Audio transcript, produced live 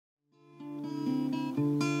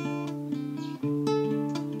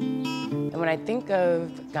When I think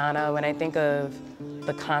of Ghana, when I think of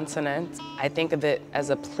the continent, I think of it as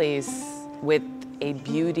a place with a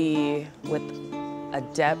beauty, with a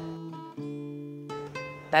depth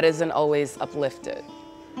that isn't always uplifted.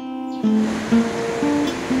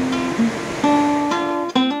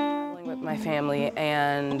 Traveling with my family,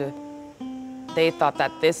 and they thought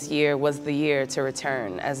that this year was the year to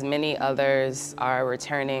return, as many others are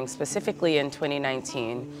returning, specifically in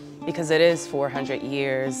 2019, because it is 400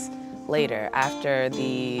 years later after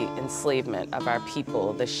the enslavement of our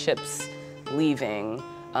people, the ships leaving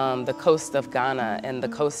the coast of Ghana and the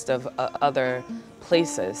coast of other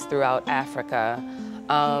places throughout Africa.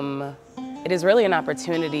 It is really an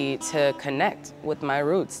opportunity to connect with my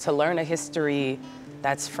roots, to learn a history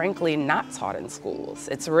that's frankly not taught in schools.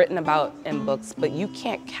 It's written about in books, but you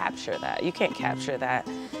can't capture that. You can't capture that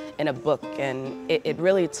in a book. And it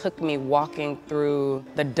really took me walking through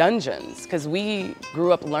the dungeons, because we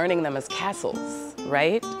grew up learning them as castles,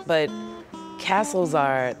 right? But castles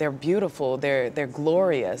they're beautiful, they're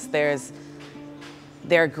glorious. There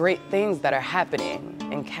are great things that are happening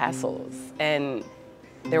in castles. And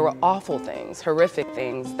there were awful things, horrific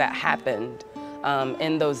things that happened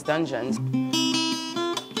in those dungeons.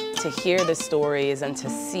 To hear the stories and to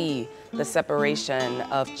see the separation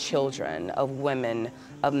of children, of women,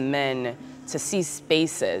 of men, to see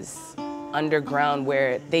spaces underground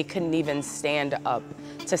where they couldn't even stand up,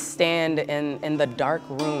 to stand in the dark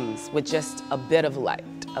rooms with just a bit of light,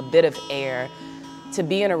 a bit of air, to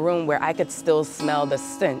be in a room where I could still smell the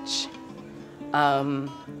stench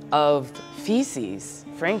of feces,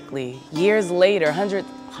 frankly. Years later,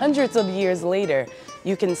 hundreds of years later,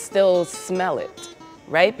 you can still smell it.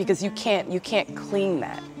 Right? Because you can't clean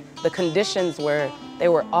that. The conditions were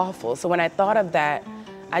awful. So when I thought of that,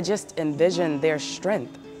 I just envisioned their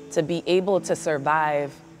strength to be able to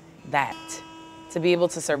survive that,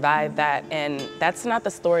 And that's not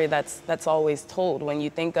the story that's always told. When you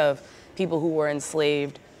think of people who were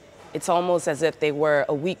enslaved, it's almost as if they were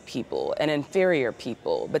a weak people, an inferior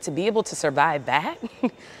people. But to be able to survive that,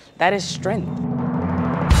 that is strength.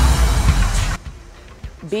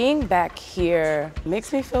 Being back here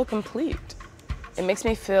makes me feel complete. It makes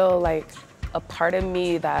me feel like a part of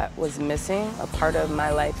me that was missing, a part of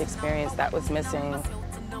my life experience that was missing,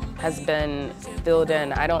 has been filled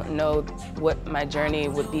in. I don't know what my journey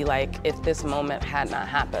would be like if this moment had not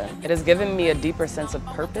happened. It has given me a deeper sense of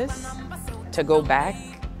purpose to go back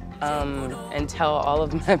and tell all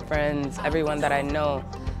of my friends, everyone that I know,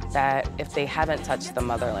 that if they haven't touched the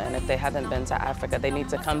motherland, if they haven't been to Africa, they need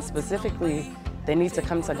to come specifically. They need to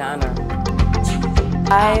come to Ghana.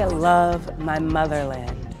 I love my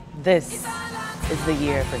motherland. This is the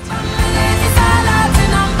year for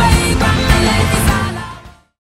 10.